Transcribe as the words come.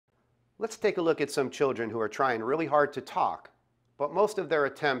Let's take a look at some children who are trying really hard to talk, but most of their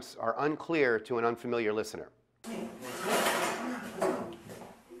attempts are unclear to an unfamiliar listener.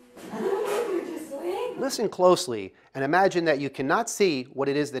 Listen closely and imagine that you cannot see what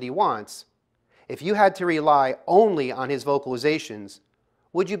it is that he wants. If you had to rely only on his vocalizations,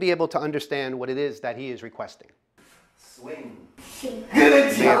 would you be able to understand what it is that he is requesting? Swing.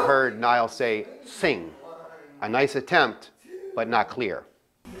 Good. You may have heard Niall say, sing. A nice attempt, but not clear.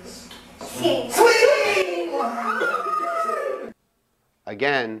 Swing.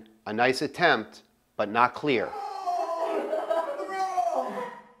 Again, a nice attempt, but not clear.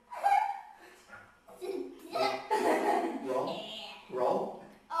 Roll. Roll.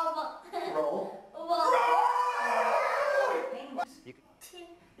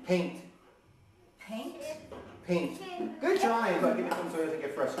 Paint. Paint? Paint. Good try, but give it some so he doesn't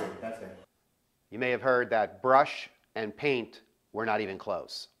get frustrated. That's it. You may have heard that brush and paint were not even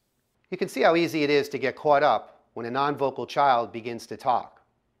close. You can see how easy it is to get caught up when a non-vocal child begins to talk.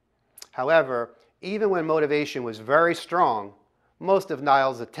 However, even when motivation was very strong, most of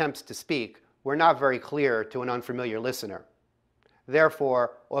Niall's attempts to speak were not very clear to an unfamiliar listener.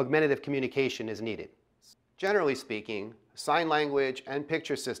 Therefore, augmentative communication is needed. Generally speaking, sign language and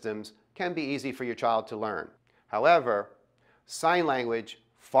picture systems can be easy for your child to learn. However, sign language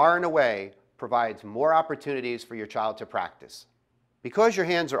far and away provides more opportunities for your child to practice. Because your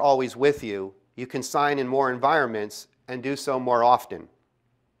hands are always with you, you can sign in more environments and do so more often.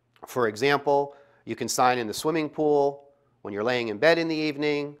 For example, you can sign in the swimming pool, when you're laying in bed in the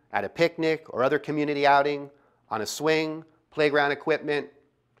evening, at a picnic or other community outing, on a swing, playground equipment,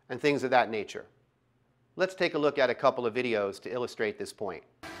 and things of that nature. Let's take a look at a couple of videos to illustrate this point.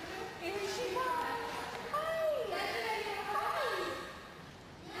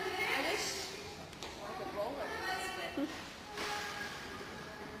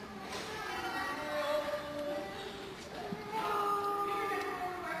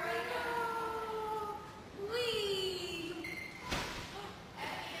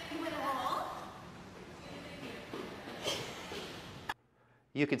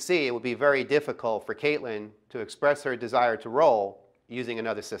 You can see it would be very difficult for Caitlin to express her desire to roll using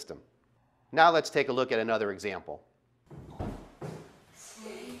another system. Now let's take a look at another example.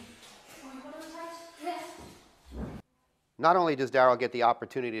 Not only does Daryl get the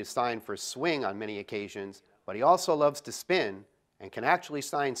opportunity to sign for swing on many occasions, but he also loves to spin and can actually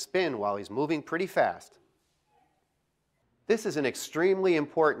sign spin while he's moving pretty fast. This is an extremely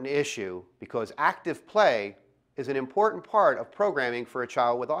important issue because active play is an important part of programming for a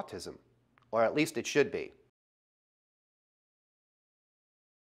child with autism, or at least it should be.